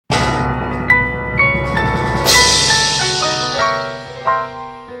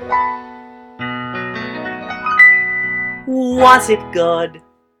Was it good?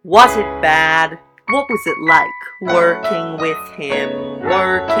 Was it bad? What was it like working with him,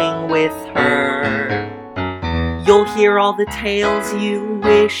 working with her? You'll hear all the tales you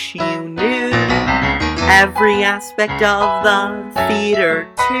wish you knew, every aspect of the theater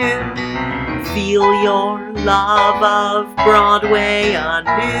too. Feel your love of Broadway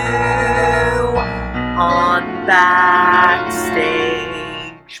anew on Backstage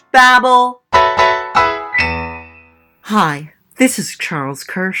Babble. Hi, this is Charles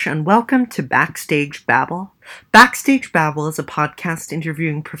Kirsch, and welcome to Backstage Babble. Backstage Babble is a podcast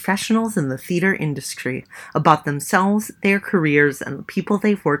interviewing professionals in the theater industry about themselves, their careers, and the people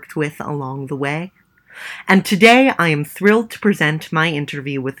they've worked with along the way. And today I am thrilled to present my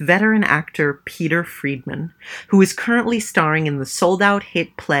interview with veteran actor Peter Friedman, who is currently starring in the sold-out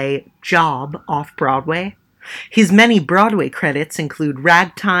hit play Job off-Broadway. His many Broadway credits include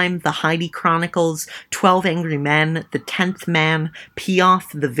Ragtime, The Heidi Chronicles, 12 Angry Men, The 10th Man,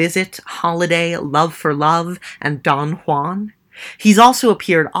 Piaf, The Visit, Holiday, Love for Love, and Don Juan. He's also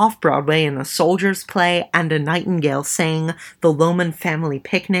appeared off-Broadway in A Soldier's Play and A Nightingale Sang, The Loman Family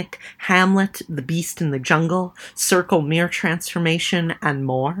Picnic, Hamlet, The Beast in the Jungle, Circle Mere Transformation, and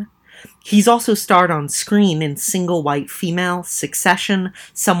more. He's also starred on screen in Single White Female, Succession,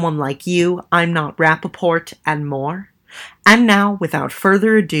 Someone Like You, I'm Not Rappaport, and more. And now, without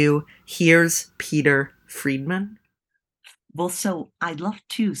further ado, here's Peter Friedman. Well, so I'd love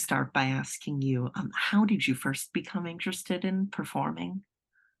to start by asking you, how did you first become interested in performing?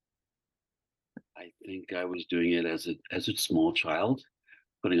 I think I was doing it as a small child,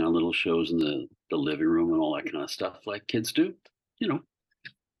 putting on little shows in the living room and all that kind of stuff like kids do, you know.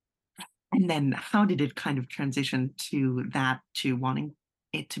 And then how did it kind of transition to wanting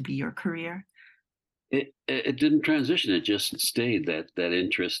it to be your career? It didn't transition, it just stayed that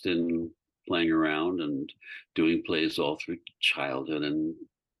interest in playing around and doing plays all through childhood and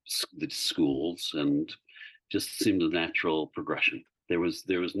the schools, and just seemed a natural progression. There was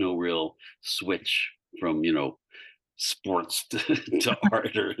no real switch from, sports to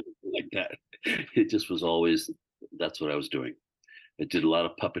art or anything like that. It just was always that's what I was doing. I did a lot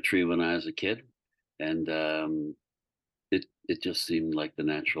of puppetry when I was a kid, and it just seemed like the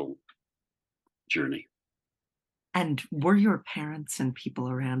natural journey. And were your parents and people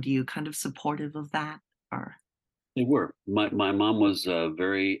around you kind of supportive of that? Or They were. My mom was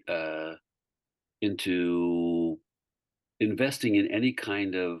very into investing in any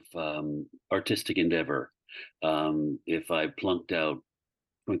kind of artistic endeavor. If I plunked out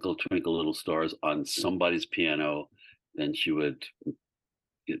 "Twinkle Twinkle Little Stars" on somebody's piano, then she would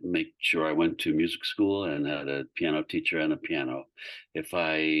make sure I went to music school and had a piano teacher and a piano. If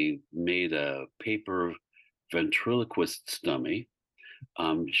I made a paper ventriloquist dummy,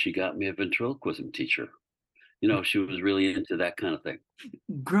 she got me a ventriloquism teacher. She was really into that kind of thing.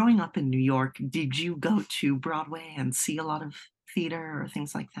 growing up in New York, did you go to Broadway and see a lot of theater or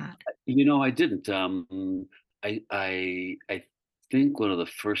things like that? I didn't. I think one of the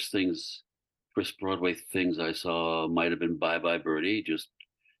first Broadway things I saw might have been Bye Bye Birdie. Just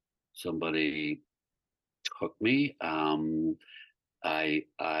somebody took me. I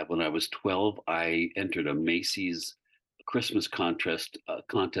when I was 12, I entered a Macy's Christmas contest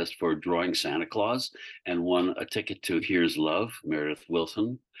for drawing Santa Claus, and won a ticket to Here's Love, Meredith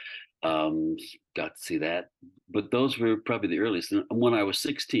Wilson. Um, got to see that. But those were probably the earliest. And when I was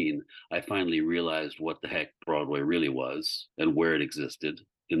 16, I finally realized what the heck Broadway really was and where it existed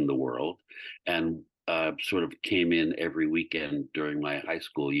in the world, and sort of came in every weekend during my high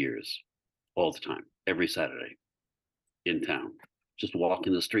school years, all the time, every Saturday in town, just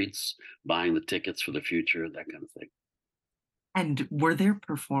walking the streets, buying the tickets for the future, that kind of thing. And were there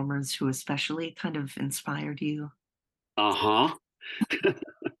performers who especially kind of inspired you? Uh huh.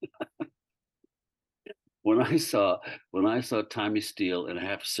 When I saw Tommy Steele and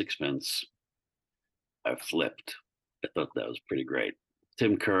Half Sixpence, I flipped. I thought that was pretty great.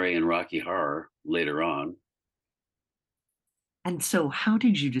 Tim Curry and Rocky Horror later on. And so how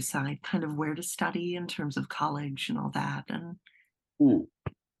did you decide kind of where to study in terms of college and all that? And Hmm.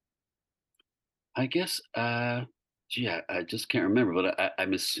 I guess, gee, I just can't remember, but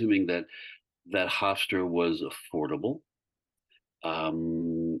I'm assuming that Hofstra was affordable,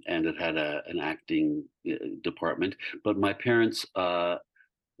 and it had an acting department. But my parents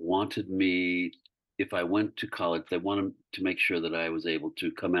wanted me, if I went to college, they wanted to make sure that I was able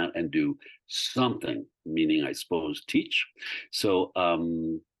to come out and do something, meaning I suppose teach. So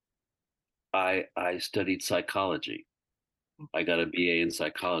I studied psychology. I got a BA in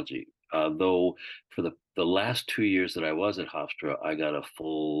psychology. Though for the last 2 years that I was at Hofstra, I got a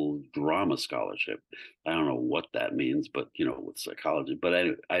full drama scholarship. I don't know what that means, but with psychology.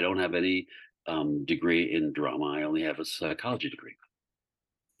 But I don't have any degree in drama. I only have a psychology degree.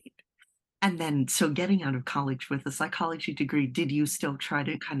 And then, so getting out of college with a psychology degree, did you still try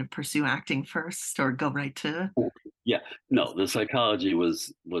to kind of pursue acting first or go right to? Yeah, no, the psychology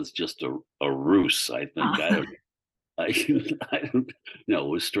was just a ruse. I think I don't. I, I don't. No, it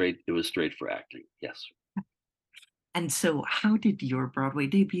was straight for acting. Yes. And so, how did your Broadway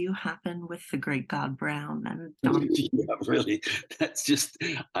debut happen with the great God Brown and Don? Yeah, really. That's just.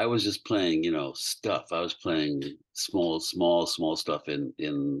 I was just playing, stuff. I was playing small stuff in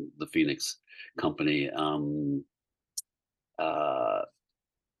the Phoenix Company. Uh,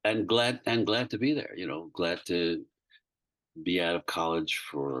 and glad to be there. Glad to be out of college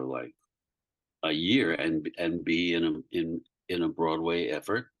for like a year and be in a Broadway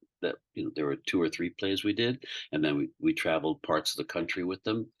effort. That there were 2 or 3 plays we did, and then we traveled parts of the country with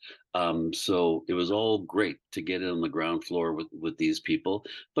them. So it was all great to get in on the ground floor with these people.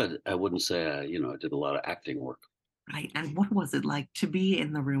 But I wouldn't say I did a lot of acting work. Right. And what was it like to be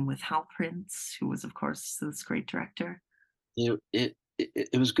in the room with Hal Prince, who was, of course, this great director? It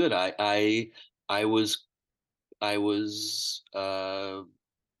was good. I was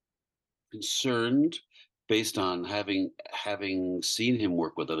concerned based on having seen him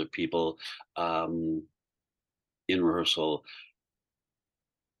work with other people um, in rehearsal,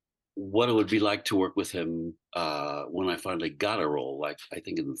 what it would be like to work with him when I finally got a role. Like I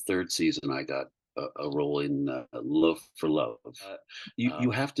think in the third season, I got a role in Love for Love.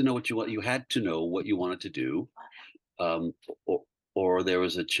 You have to know what you want. You had to know what you wanted to do, um, or, or there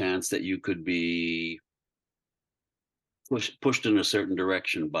was a chance that you could be pushed in a certain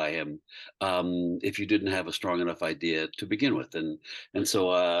direction by him if you didn't have a strong enough idea to begin with. And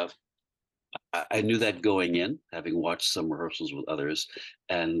so I knew that going in, having watched some rehearsals with others,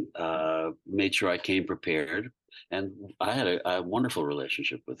 and made sure I came prepared. And I had a wonderful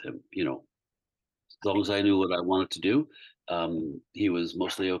relationship with him. As long as I knew what I wanted to do, he was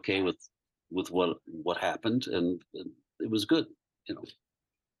mostly okay with what happened, and it was good. You know,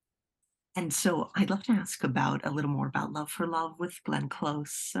 And so, I'd love to ask about a little more about Love for Love with Glenn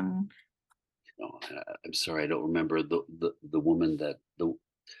Close. And I'm sorry I don't remember the woman that the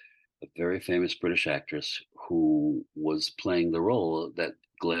a very famous British actress who was playing the role that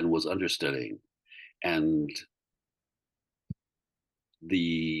Glenn was understudying, and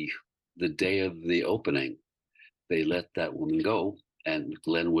the the day of the opening, they let that woman go, and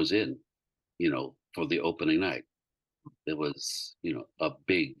Glenn was in, for the opening night. It was, a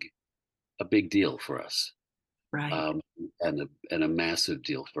big deal for us, right. and a massive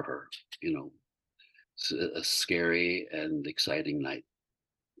deal for her. You know, a scary and exciting night,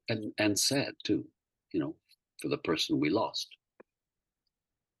 and sad too. For the person we lost.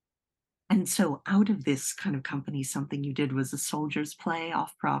 And so, out of this kind of company, something you did was a soldier's play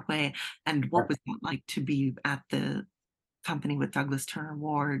off Broadway. And what was that like to be at the company with Douglas Turner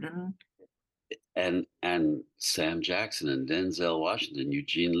Ward? And And Sam Jackson and Denzel Washington,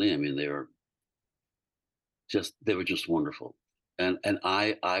 Eugene Lee. I mean, they were just wonderful. And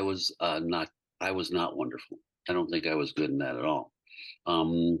I was not wonderful. I don't think I was good in that at all.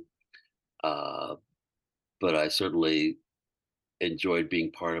 Um, uh, but I certainly enjoyed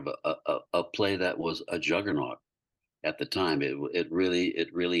being part of a play that was a juggernaut at the time. It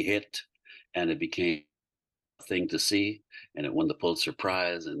really hit, and it became a thing to see, and it won the Pulitzer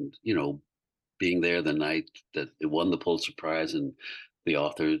Prize. And being there the night that it won the Pulitzer Prize, and the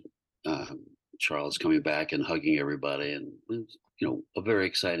author um, Charles coming back and hugging everybody, and it was, a very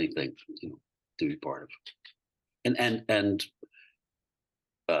exciting thing, to be part of. And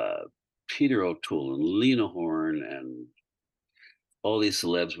uh, Peter O'Toole and Lena Horne and all these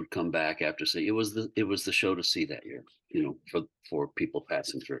celebs would come back after saying it was the show to see that year, for people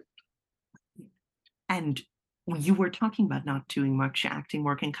passing through. and you were talking about not doing much acting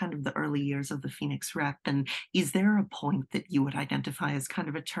work in kind of the early years of the Phoenix Rep. And is there a point that you would identify as kind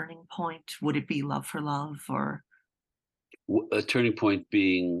of a turning point? Would it be Love for Love or? A turning point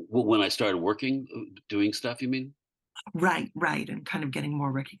being when I started working, doing stuff. You mean? Right, right, and kind of getting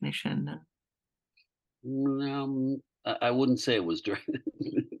more recognition. And I wouldn't say it was during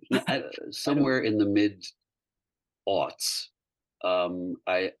somewhere in the mid aughts.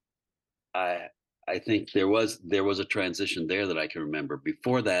 I I I think there was a transition there that I can remember.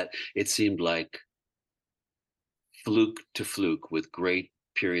 Before that, it seemed like fluke to fluke with great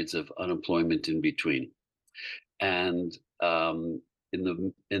periods of unemployment in between. And in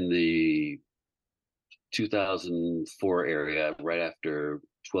the 2004 area, right after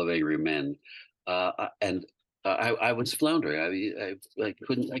 12 Angry Men, and I was floundering. I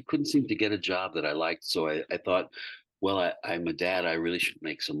mean, I couldn't seem to get a job that I liked. So I thought, well, I'm a dad. I really should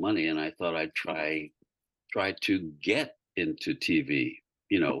make some money, and I thought I'd try to get into TV.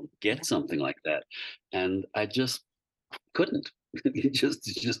 Get something like that, and I just couldn't. It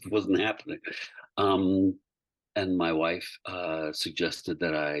just wasn't happening. Um, and my wife suggested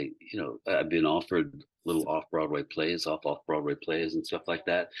that I've been offered little off-Broadway plays and stuff like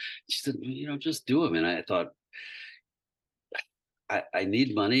that. She said, just do them. And I thought, I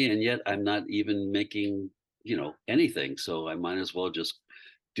need money, and yet I'm not even making, anything. So I might as well just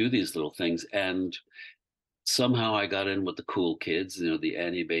do these little things. And somehow I got in with the cool kids, the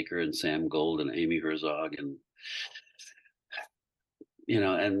Annie Baker and Sam Gold and Amy Herzog, and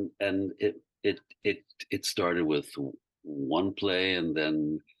and it started with one play, and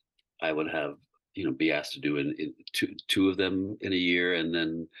then I would have be asked to do in two of them in a year, and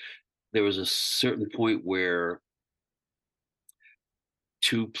then there was a certain point where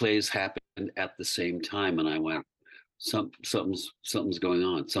two plays happened at the same time, and I went, something's going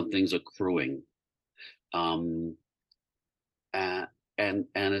on, something's accruing, um, and and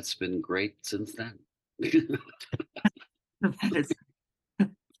it's been great since then. That is,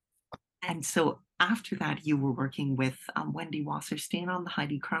 and so after that, you were working with Wendy Wasserstein on the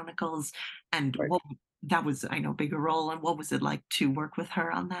Heidi Chronicles, and Right. that was, I know, bigger role. And what was it like to work with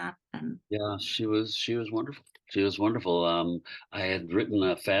her on that? And Yeah, she was wonderful. She was wonderful. I had written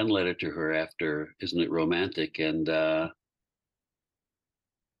a fan letter to her after "Isn't It Romantic," and I,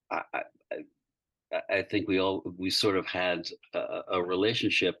 I I think we sort of had a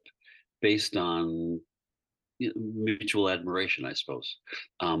relationship based on mutual admiration, I suppose.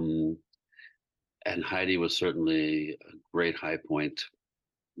 Um, and Heidi was certainly a great high point.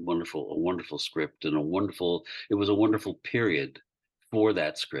 A wonderful script, and it was a wonderful period for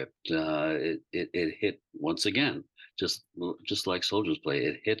that script. It hit once again, just like Soldiers Play.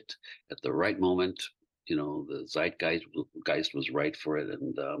 It hit at the right moment. The zeitgeist was right for it,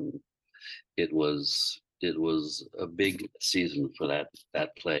 and it was a big season for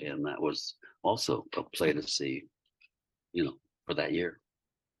that play, and that was also a play to see, for that year.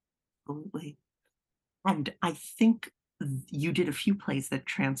 absolutely. And I think you did a few plays that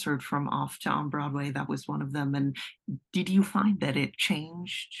transferred from off to on Broadway. That was one of them. And did you find that it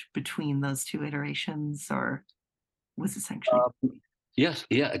changed between those two iterations, or was essentially? Yes,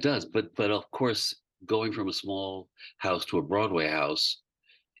 yeah, it does. But of course, going from a small house to a Broadway house,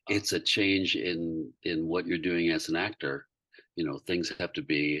 it's a change in what you're doing as an actor. Things have to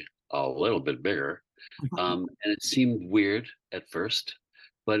be a little bit bigger. And it seemed weird at first,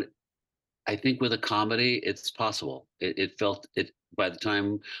 but I think with a comedy, it's possible. It felt it by the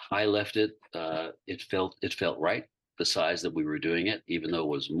time I left it. It felt right. The size that we were doing it, even though it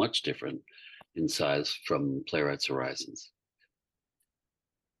was much different in size from Playwrights Horizons.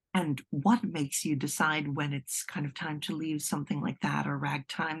 And what makes you decide when it's kind of time to leave something like that, or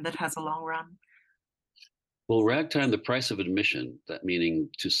Ragtime that has a long run? Well, Ragtime, the price of admission, that meaning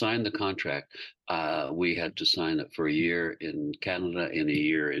to sign the contract, we had to sign it for a year in Canada and a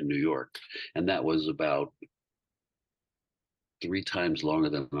year in New York. And that was about 3 times longer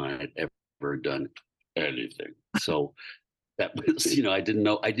than I had ever done anything. So that was, I didn't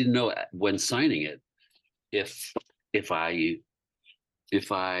know when signing it if if I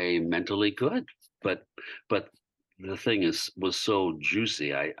if I mentally could, but but the thing was so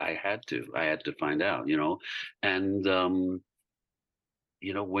juicy. I had to find out, and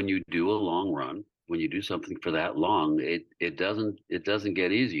when you do a long run, when you do something for that long, it doesn't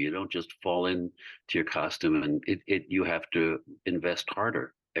get easy. You don't just fall into your costume, and you have to invest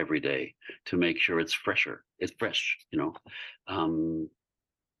harder every day to make sure it's fresh, um,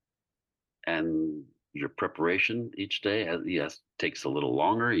 and your preparation each day, yes, takes a little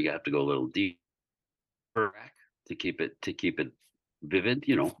longer. You have to go a little deeper back to keep it vivid.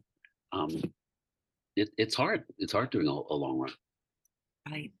 Um, it's hard. It's hard doing a long run.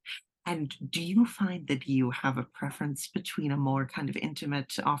 Right. And do you find that you have a preference between a more kind of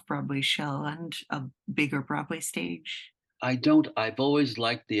intimate off Broadway show and a bigger Broadway stage? I don't. I've always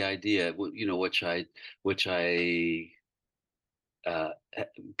liked the idea, which I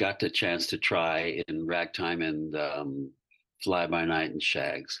got the chance to try in Ragtime and Fly by Night and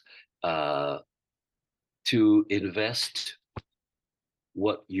Shags, uh, to invest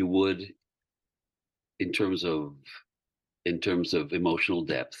what you would in terms of emotional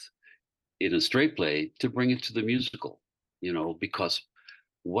depth in a straight play to bring it to the musical. Because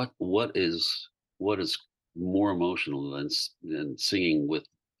what is more emotional than singing with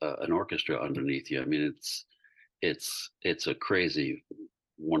an orchestra underneath you? I mean, it's a crazy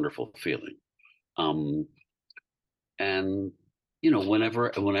wonderful feeling. Um, and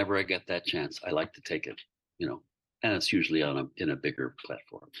whenever I get that chance, I like to take it. You know, and it's usually in a bigger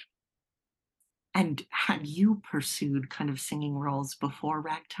platform. And had you pursued kind of singing roles before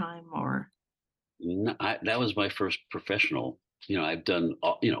Ragtime, or? No, that was my first professional. I've done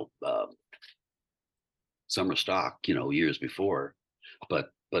summer stock, years before,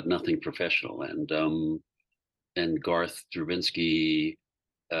 but nothing professional. And Garth Drabinsky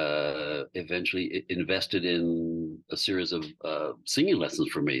eventually invested in a series of singing lessons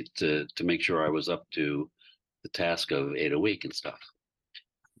for me to make sure I was up to the task of 8 a week and stuff.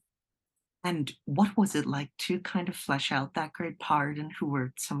 And what was it like to kind of flesh out that great part, and who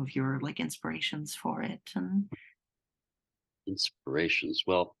were some of your like inspirations for it? And Inspirations.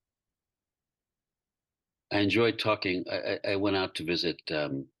 Well, I enjoyed talking. I went out to visit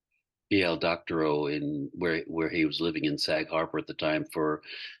E.L. Doctorow in where he was living in Sag Harbor at the time for,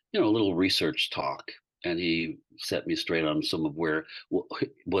 a little research talk, and he set me straight on some of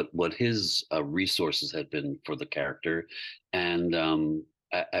what his resources had been for the character, and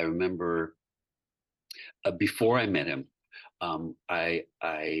I remember before I met him, I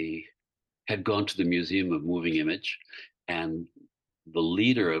had gone to the Museum of Moving Image, and the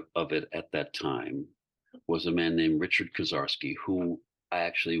leader of it at that time was a man named Richard Kozarski, who I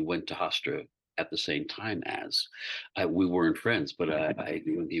actually went to Hofstra at the same time as. We weren't friends, but I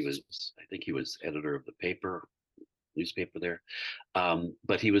knew he was. I think he was editor of the newspaper there.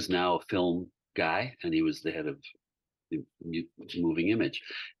 But he was now a film guy, and he was the head of the Moving Image.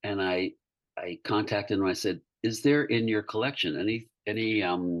 And I contacted him. I said, "Is there in your collection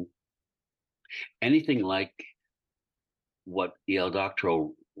anything like what E.L.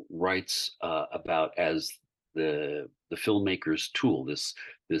 Doctorow writes about as the filmmaker's tool, this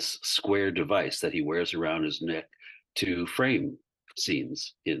square device that he wears around his neck to frame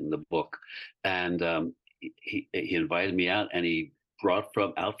scenes in the book?" And he invited me out, and he brought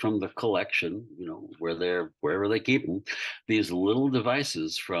from the collection, wherever they keep them, these little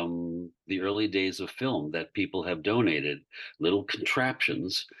devices from the early days of film that people have donated, little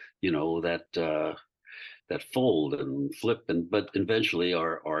contraptions, that that fold and flip, but eventually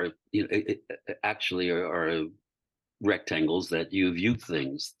are actually are rectangles that you view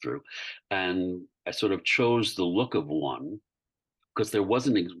things through. And I sort of chose the look of one because there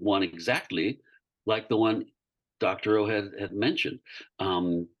wasn't one exactly like the one Doctorow had mentioned.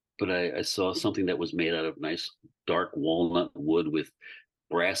 But I saw something that was made out of nice dark walnut wood with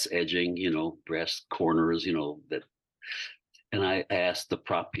brass edging, brass corners, that. And I asked the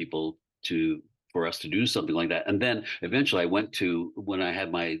prop people for us to do something like that. And then eventually I went to, when I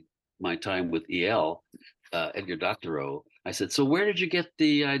had my time with EL, Edgar Doctorow, I said, "So where did you get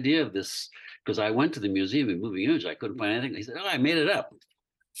the idea of this?" Because I went to the Museum of Moving Image, I couldn't find anything. He said, "Oh, I made it up."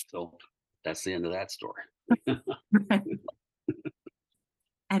 So that's the end of that story.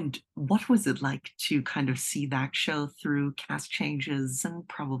 and what was it like to kind of see that show through cast changes and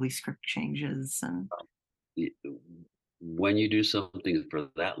probably script changes? And When you do something for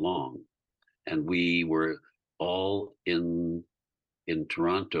that long, and we were all in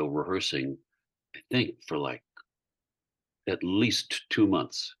Toronto rehearsing, I think for like at least 2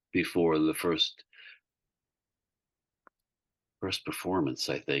 months before the first performance,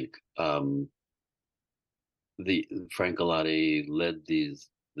 I think. The Frank Galati led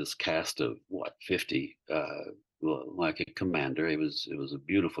this cast of 50, like a commander. It was a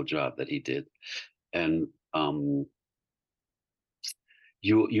beautiful job that he did, and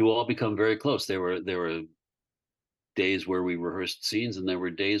you all become very close. There were days where we rehearsed scenes, and there were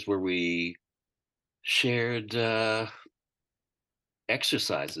days where we shared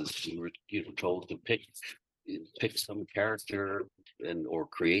exercises. We were told to pick some character or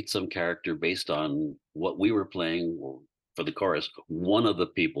create some character based on what we were playing, or for the chorus, one of the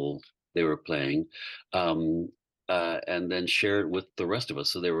people they were playing, and then share it with the rest of us.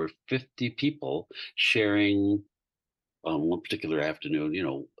 So there were 50 people sharing on one particular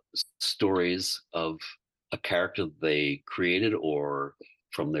afternoon, stories of a character they created, or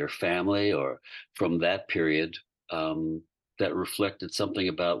from their family, or from that period, that reflected something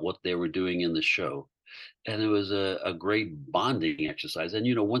about what they were doing in the show. And it was a great bonding exercise. And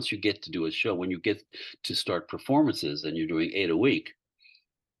once you get to do a show, when you get to start performances and you're doing 8 a week,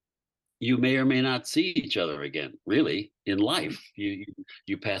 you may or may not see each other again, really, in life. You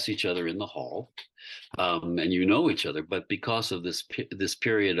pass each other in the hall, and you know each other. But because of this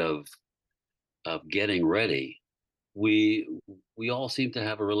period of getting ready, we all seem to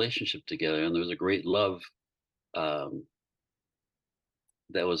have a relationship together, and there was a great love um,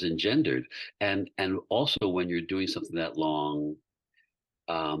 that was engendered. And also, when you're doing something that long,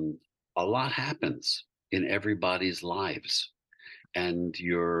 um, a lot happens in everybody's lives, and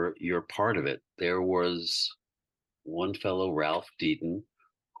you're part of it. There was one fellow, Ralph Deaton,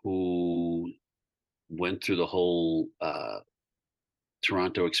 who went through the whole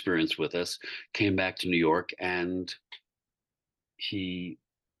Toronto experience with us, came back to New York, and he,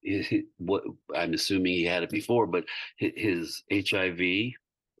 what I'm assuming he had it before, but his HIV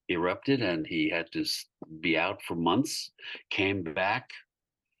erupted and he had to be out for months. Came back,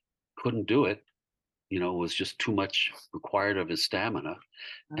 couldn't do it. It was just too much required of his stamina,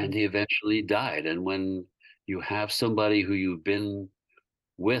 and Right. he eventually died. And when you have somebody who you've been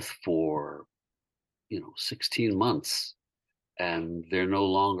with for 16 months and they're no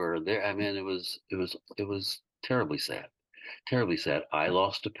longer there, I mean, it was terribly sad, terribly sad. I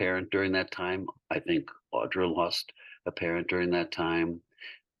lost a parent during that time. I think Audra lost a parent during that time.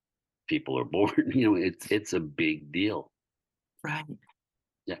 People are born. It's a big deal. Right.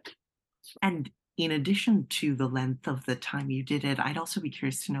 Yeah. And in addition to the length of the time you did it, I'd also be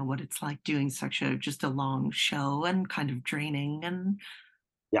curious to know what it's like doing such a just a long show and kind of draining and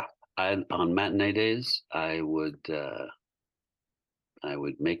Yeah. On matinee days, I would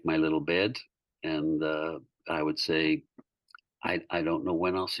make my little bed, and I would say, I don't know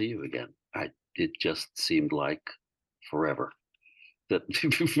when I'll see you again. It just seemed like forever that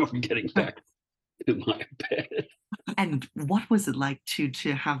before getting back to my bed. and what was it like to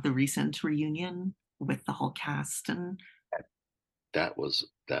have the recent reunion with the whole cast and That was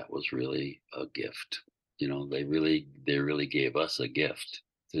really a gift. They really gave us a gift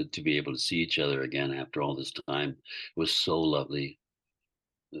to be able to see each other again after all this time. It was so lovely.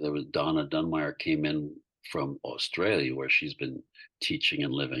 There was Donna Dunmire came in from Australia, where she's been teaching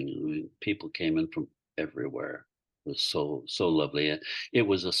and living. I mean, people came in from everywhere. It was so lovely, and it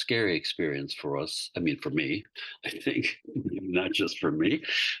was a scary experience for us. I mean, for me, I think, not just for me.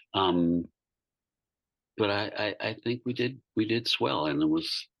 Um, but I think we did swell, and it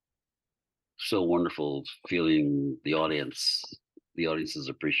was so wonderful feeling the audience's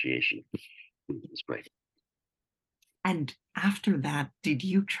appreciation. It was great. and after that, did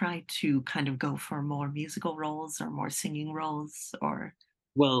you try to kind of go for more musical roles or more singing roles or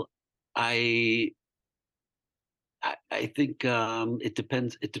Well, I I think it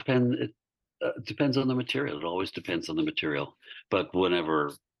depends on the material. It always depends on the material. But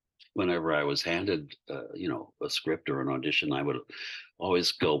whenever I was handed a script or an audition, I would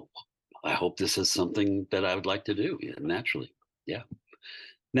always go, I hope this is something that I would like to do. Yeah, naturally. Yeah.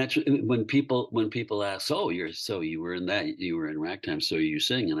 Naturally, when people ask, "Oh, you were in Ragtime, so you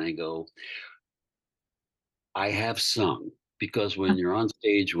sing?" And I go, I have sung, because when you're on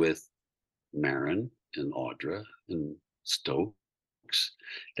stage with Marin and Audra and Stokes,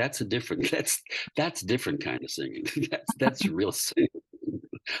 that's a different that's different kind of singing. That's real singing.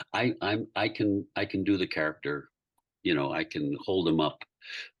 I can do the character, I can hold them up,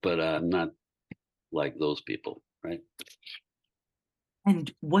 but I'm not like those people, right?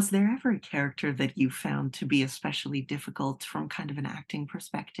 and was there ever a character that you found to be especially difficult from kind of an acting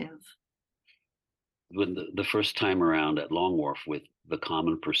perspective? When the first time around at Long Wharf with The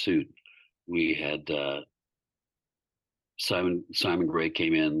Common Pursuit, we had Simon Gray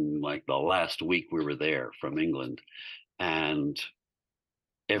came in like the last week we were there from England, and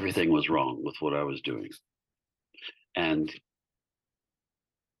everything was wrong with what I was doing. And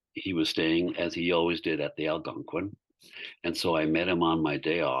he was staying, as he always did, at the Algonquin. And so I met him on my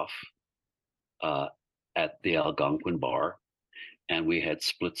day off uh, at the Algonquin bar, and we had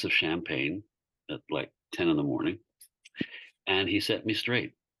splits of champagne at like 10 in the morning. And he set me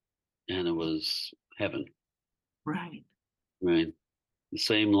straight, and it was heaven. Right. Right? The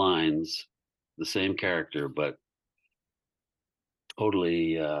same lines, the same character, but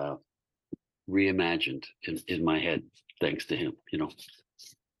totally reimagined in my head, thanks to him.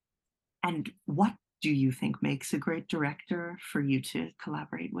 And what do you think makes a great director for you to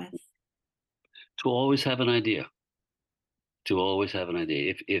collaborate with? To always have an idea. To always have an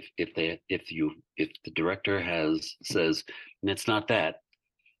idea. If the director says, it's not that,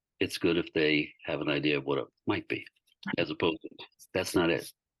 it's good if they have an idea of what it might be, as opposed to, that's not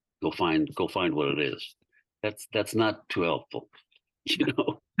it. Go find what it is. That's not too helpful, you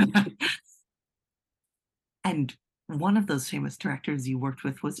know. And one of those famous directors you worked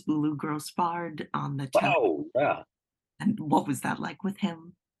with was Ulu Grossbard on the tele Oh yeah. and what was that like with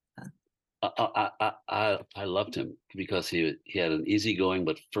him? Uh, I loved him because he had an easygoing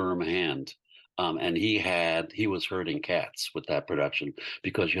but firm hand. And he was herding cats with that production,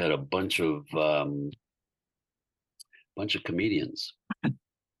 because you had a bunch of comedians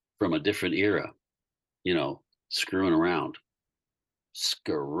from a different era, screwing around.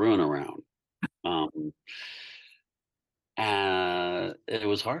 screwing around. Um, and it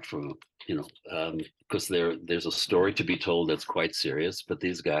was hard for them, because there's a story to be told that's quite serious, but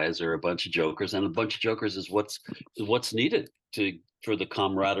these guys are a bunch of jokers, and a bunch of jokers is what's needed to for the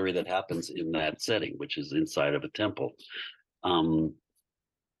camaraderie that happens in that setting, which is inside of a temple. Um,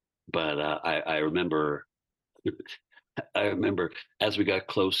 but I remember I remember as we got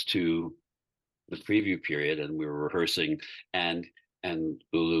close to the preview period and we were rehearsing, and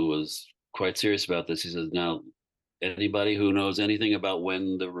Ulu was quite serious about this. He says, "Now, anybody who knows anything about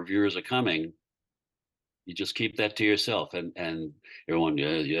when the reviewers are coming, you just keep that to yourself." And everyone,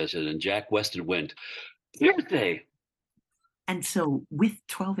 yes, yes. And Jack Weston went, "Thursday." And so with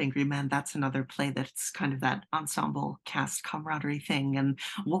 12 Angry Men, that's another play that's kind of that ensemble cast camaraderie thing. And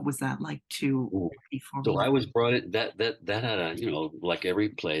what was that like to Ooh. be So I formulated? was brought in that had a, like every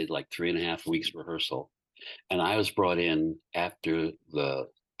play, like 3.5 weeks rehearsal. And I was brought in after the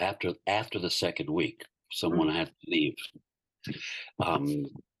second week. Someone had to leave. Um,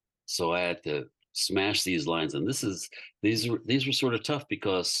 so I had to smash these lines, and these were sort of tough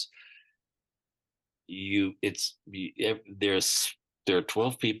because there are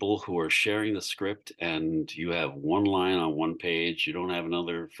 12 people who are sharing the script, and you have one line on one page. You don't have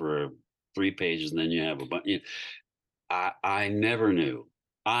another for 3 pages, and then you have a bunch. I never knew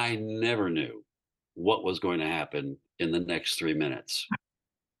what was going to happen in the next 3 minutes.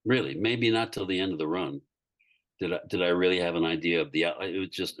 Really, maybe not till the end of the run. Did I really have an idea of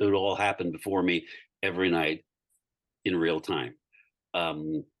it all happened before me every night in real time.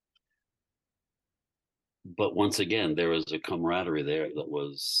 Um, but once again, there was a camaraderie there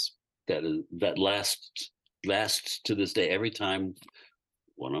that lasts to this day. Every time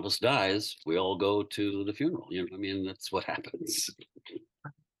one of us dies, we all go to the funeral. I mean, that's what happens.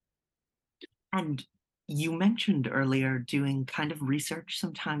 And you mentioned earlier doing kind of research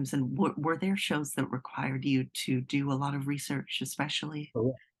sometimes. And were there shows that required you to do a lot of research, especially?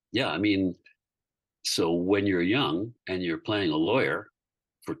 Oh, yeah, I mean, so when you're young and you're playing a lawyer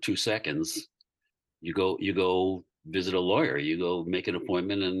for 2 seconds, you go visit a lawyer, you go make an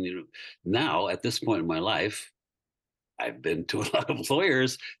appointment, and now at this point in my life, I've been to a lot of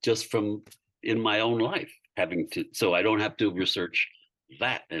lawyers just from in my own life, having to, so I don't have to research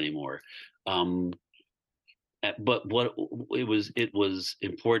that anymore. Um, but what it was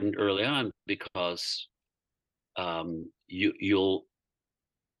important early on because you'll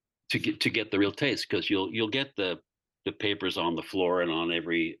to get the real taste, because you'll get the papers on the floor and on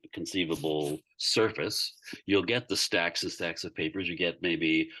every conceivable surface. You'll get the stacks and stacks of papers. You get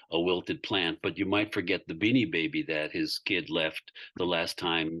maybe a wilted plant, but you might forget the Beanie Baby that his kid left the last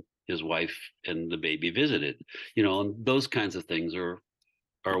time his wife and the baby visited. And those kinds of things are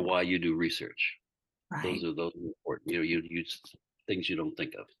why you do research. Right. Those are important. You things you don't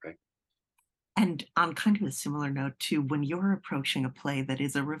think of, right? And on kind of a similar note too, when you're approaching a play that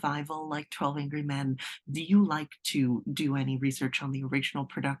is a revival like 12 Angry Men, do you like to do any research on the original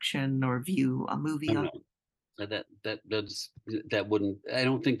production or view a movie No, on? no, that wouldn't. I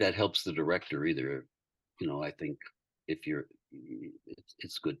don't think that helps the director either. I think if you're,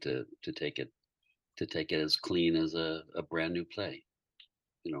 it's good to take it as clean as a brand new play.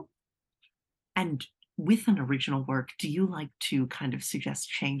 You know, And with an original work, do you like to kind of suggest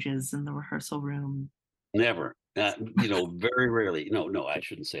changes in the rehearsal room? Never. Very rarely. No, no, I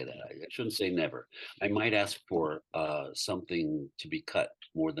shouldn't say that. I shouldn't say never. I might ask for something to be cut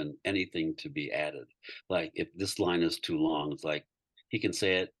more than anything to be added. Like if this line is too long, it's like he can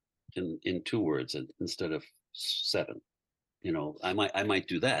say it in 2 words instead of seven. I might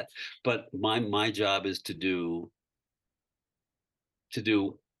do that, but my job is to do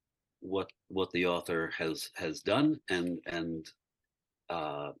what the author has done, and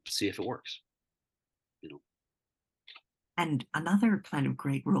see if it works. You know, And another kind of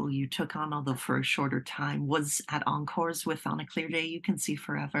great role you took on, although for a shorter time, was at Encores with On a Clear Day You Can See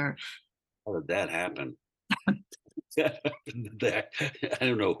Forever. how did that happen? That I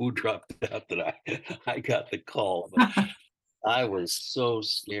don't know who dropped out that I got the call, but I was so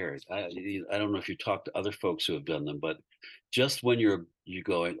scared. I don't know if you talk to other folks who have done them, but just when you're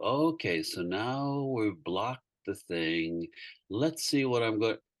going, okay, so now we've blocked the thing. Let's see what I'm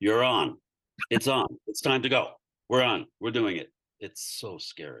going. You're on. It's on. It's time to go. We're on. We're doing it. It's so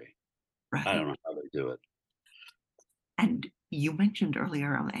scary. I Right. don't know how they do it. And you mentioned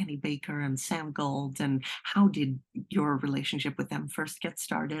earlier Annie Baker and Sam Gold, and how did your relationship with them first get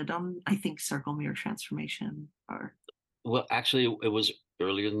started on, I think, Circle Mirror Transformation? Or Well, actually, it was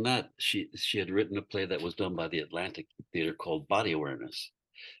earlier than that. She had written a play that was done by the Atlantic Theater called Body Awareness,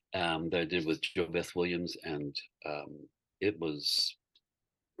 that I did with Jo Beth Williams, and it was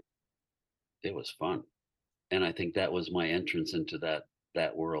It was fun. And I think that was my entrance into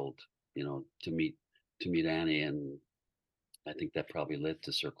that world, to meet Annie, and I think that probably led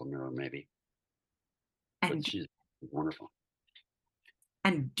to Circle Mirror maybe. But And she's wonderful.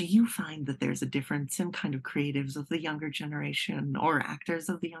 and do you find that there's a difference in kind of creatives of the younger generation or actors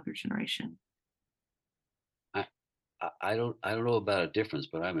of the younger generation? I I don't know about a difference,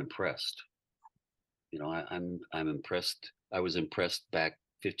 but I'm impressed. I'm impressed. I was impressed back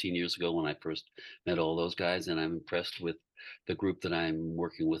 15 years ago when I first met all those guys, and I'm impressed with the group that I'm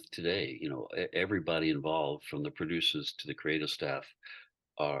working with today. Everybody involved, from the producers to the creative staff,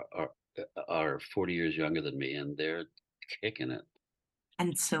 are 40 years younger than me, and they're kicking it.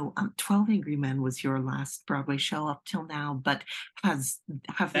 And so, 12 Angry Men was your last Broadway show up till now, but has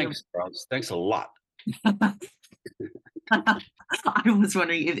have there Thanks, Charles. Thanks a lot. I was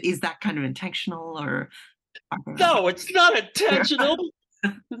wondering, is that kind of intentional or are there other No, it's not intentional.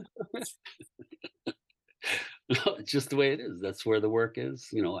 No, it's just the way it is. That's where the work is.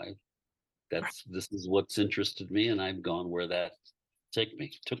 This is what's interested me, and I've gone where that took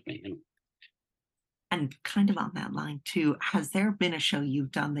me. And kind of on that line too, has there been a show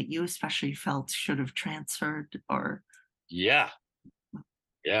you've done that you especially felt should have transferred or Yeah,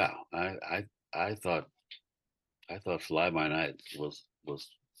 yeah. I thought Fly By Night was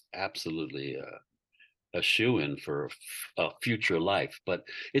absolutely a shoe-in for a future life, but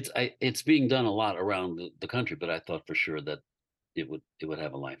it's being done a lot around the country. But I thought for sure that it would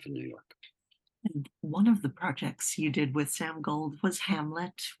have a life in New York. and one of the projects you did with Sam Gold was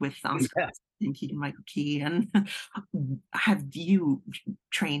Hamlet with Oscar Yeah. and Keegan Michael Key. And have you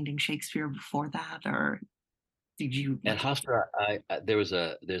trained in Shakespeare before that, or did you At like? Hofstra, there's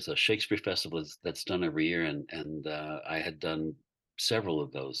a Shakespeare festival that's done every year, and I had done several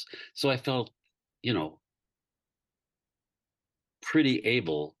of those, so I felt, you know, pretty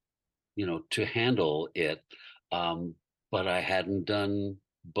able, to handle it. Um, but I hadn't done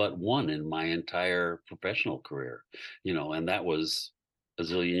but one in my entire professional career, and that was a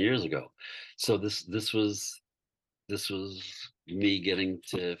zillion years ago. So this was me getting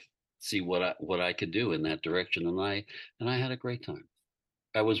to see what I could do in that direction, and I had a great time.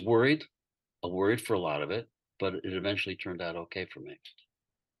 I was worried for a lot of it, but it eventually turned out okay for me.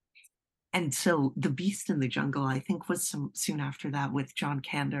 And so The Beast in the Jungle, I think, was some soon after that with John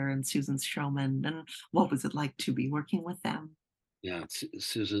Kander and Susan Stroman. And what was it like to be working with them? Yeah,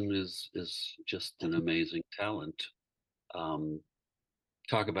 Susan is just an amazing talent. Um,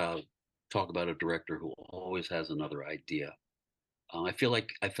 talk about talk about a director who always has another idea. I feel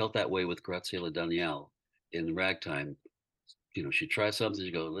like I felt that way with Graziella Danielle in Ragtime. She tries something,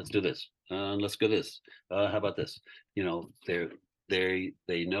 she goes, "Let's do this. Let's go this. How about this?" They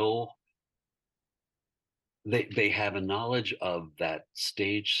know, they have a knowledge of that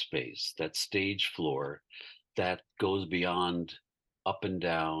stage space, that stage floor, that goes beyond up and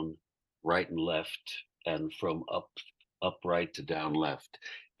down, right and left, and from upright to down left.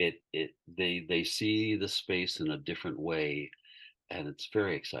 They see the space in a different way, and it's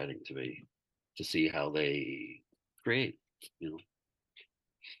very exciting to me to see how they create. You know,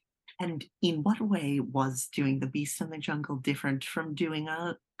 And in what way was doing The Beast in the Jungle different from doing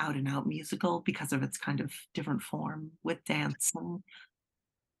a out and out musical because of its kind of different form with dance and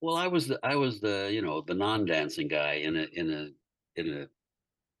well, I was the the non-dancing guy in a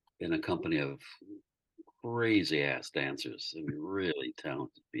in a company of crazy ass dancers. I mean, really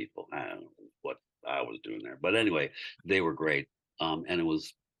talented people. I don't know what I was doing there, but anyway, they were great. And it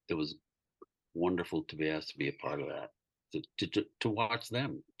was wonderful to be asked to be a part of that, to watch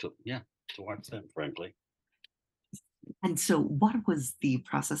them, to watch them. Frankly, and so what was the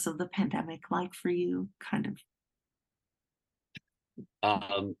process of the pandemic like for you? Kind of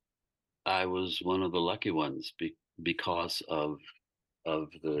um, I was one of the lucky ones because of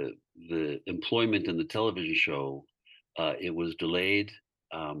the employment in the television show. It was delayed.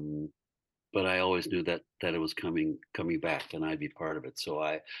 Um, but I always knew that it was coming back, and I'd be part of it. So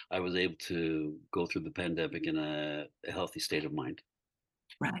I was able to go through the pandemic in a healthy state of mind.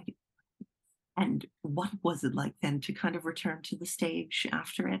 right. And what was it like then to kind of return to the stage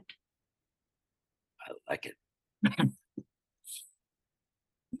after it? I like it.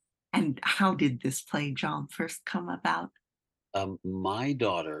 And how did this play job first come about? My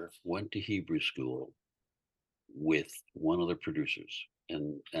daughter went to Hebrew school with one of the producers,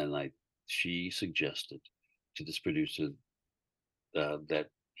 and she suggested to this producer that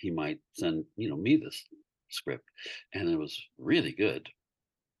he might send me this script, and it was really good.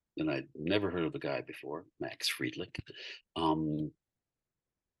 And I'd never heard of the guy before, Max Friedlich. Um,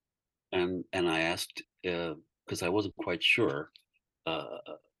 and I asked, because I wasn't quite sure uh,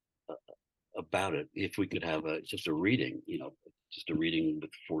 about it if we could have just a reading, just a reading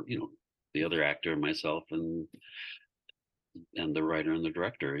with the other actor, myself, and the writer and the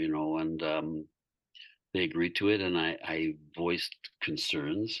director, and they agreed to it, and I voiced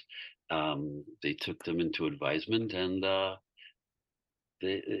concerns. They took them into advisement, and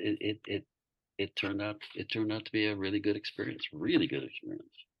they, it turned out to be a really good experience. Really good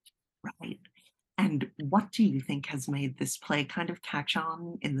experience. Right. And what do you think has made this play kind of catch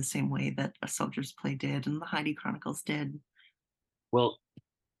on in the same way that A Soldier's Play did and the Heidi Chronicles did? Well,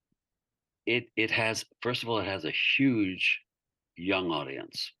 it has, first of all, it has a huge young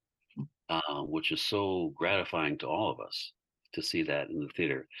audience, which is so gratifying to all of us to see that in the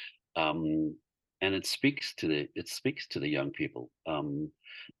theater. And it speaks to the young people.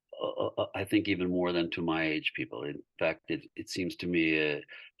 I think even more than to my age people. In fact, it seems to me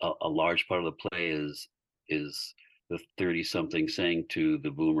a large part of the play is the 30-something saying to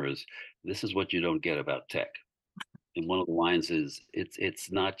the boomers, "This is what you don't get about tech." And one of the lines is,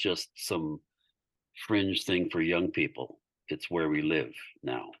 "It's not just some fringe thing for young people. It's where we live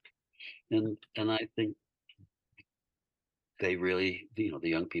now." And I think they really, the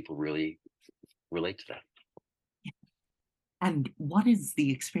young people really relate to that. And what is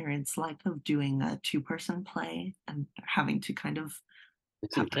the experience like of doing a two-person play and having to kind of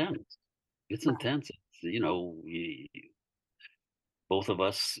It's have intense. It's intense. Both of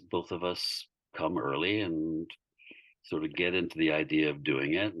us come early and sort of get into the idea of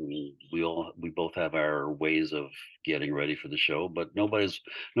doing it, and we both have our ways of getting ready for the show, but nobody's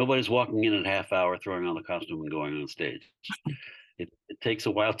walking in at half hour, throwing on the costume and going on stage. It takes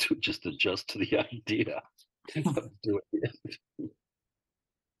a while to just adjust to the idea of doing it.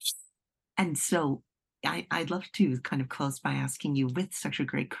 And so I'd love to kind of close by asking you, with such a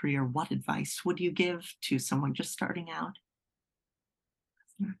great career, what advice would you give to someone just starting out?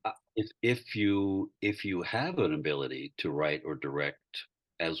 If you have an ability to write or direct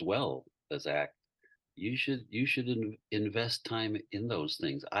as well as act, you should invest time in those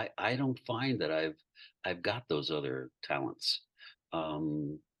things. I don't find that I've got those other talents,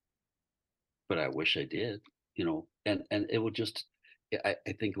 um, but I wish I did. And it would just, I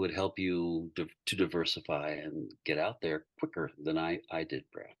think it would help you to diversify and get out there quicker than I did,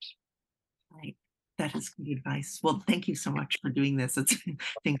 perhaps. Right. That is good advice. Well, thank you so much for doing this. It's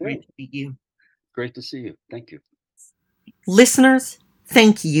been great Great. to meet you. Great to see you. Thank you. Listeners,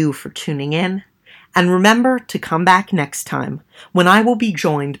 thank you for tuning in. And remember to come back next time when I will be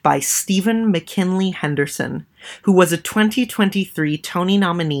joined by Stephen McKinley Henderson, who was a 2023 Tony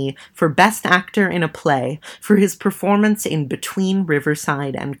nominee for Best Actor in a Play for his performance in Between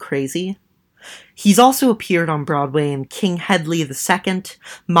Riverside and Crazy. He's also appeared on Broadway in King Hedley II,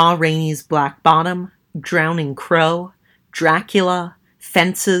 Ma Rainey's Black Bottom, Drowning Crow, Dracula,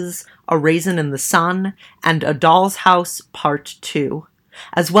 Fences, A Raisin in the Sun, and A Doll's House Part 2,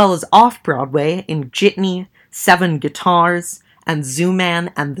 as well as off-Broadway in Jitney, Seven Guitars, and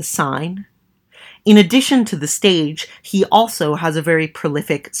Zooman and the Sign. In addition to the stage, he also has a very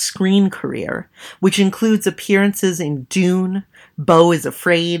prolific screen career, which includes appearances in Dune, Beau is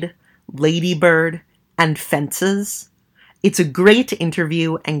Afraid, Lady Bird, and Fences. It's a great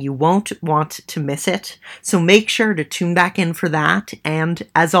interview and you won't want to miss it, so make sure to tune back in for that, and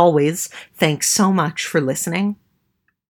as always, thanks so much for listening.